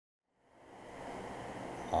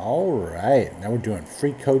All right, now we're doing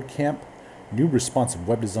free code camp, new responsive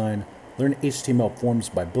web design, learn HTML forms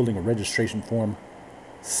by building a registration form,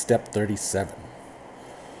 step 37.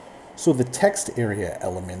 So the text area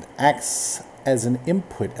element acts as an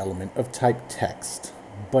input element of type text,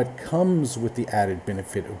 but comes with the added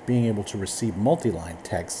benefit of being able to receive multi-line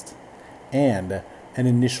text and an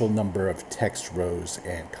initial number of text rows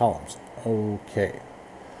and columns. Okay.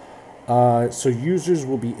 So users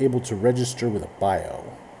will be able to register with a bio.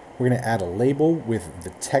 We're going to add a label with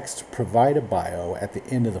the text provide a bio at the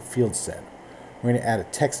end of the field set. We're going to add a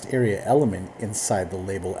text area element inside the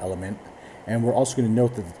label element. And we're also going to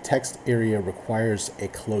note that the text area requires a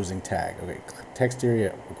closing tag. Okay, text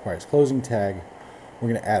area requires closing tag. We're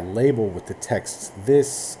going to add label with the text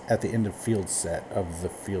this at the end of field set of the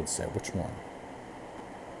field set. Which one?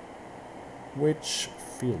 Which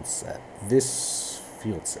field set? This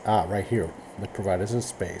field set. Ah, right here. That provide us a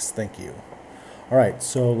space. Thank you. All right,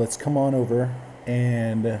 so let's come on over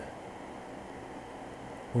and we're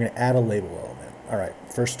going to add a label element. All right,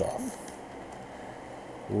 first off,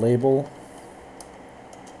 label,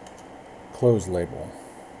 close label.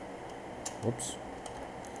 Whoops.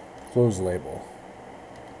 Close label.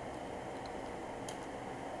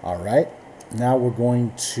 All right, now we're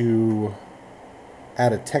going to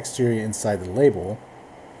add a text area inside the label.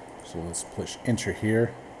 So let's push enter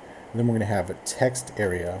here. And then we're going to have a text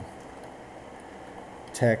area,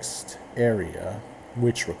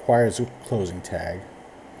 which requires a closing tag.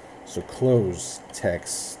 So close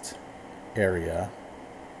text area.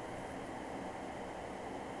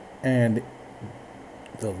 And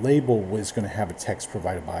the label is going to have a text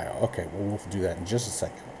provided bio. Okay, well, we'll do that in just a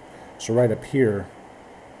second. So right up here,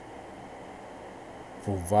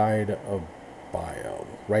 provide a bio.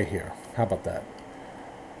 Right here. How about that?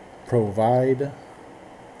 Provide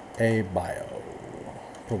a bio.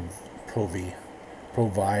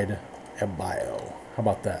 Provide a bio. How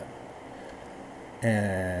about that?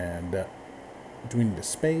 And do we need a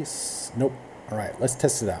space? Nope. All right, let's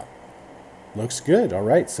test it out. Looks good. All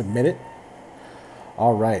right, submit it.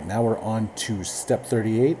 All right, now we're on to step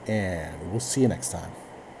 38, and we'll see you next time.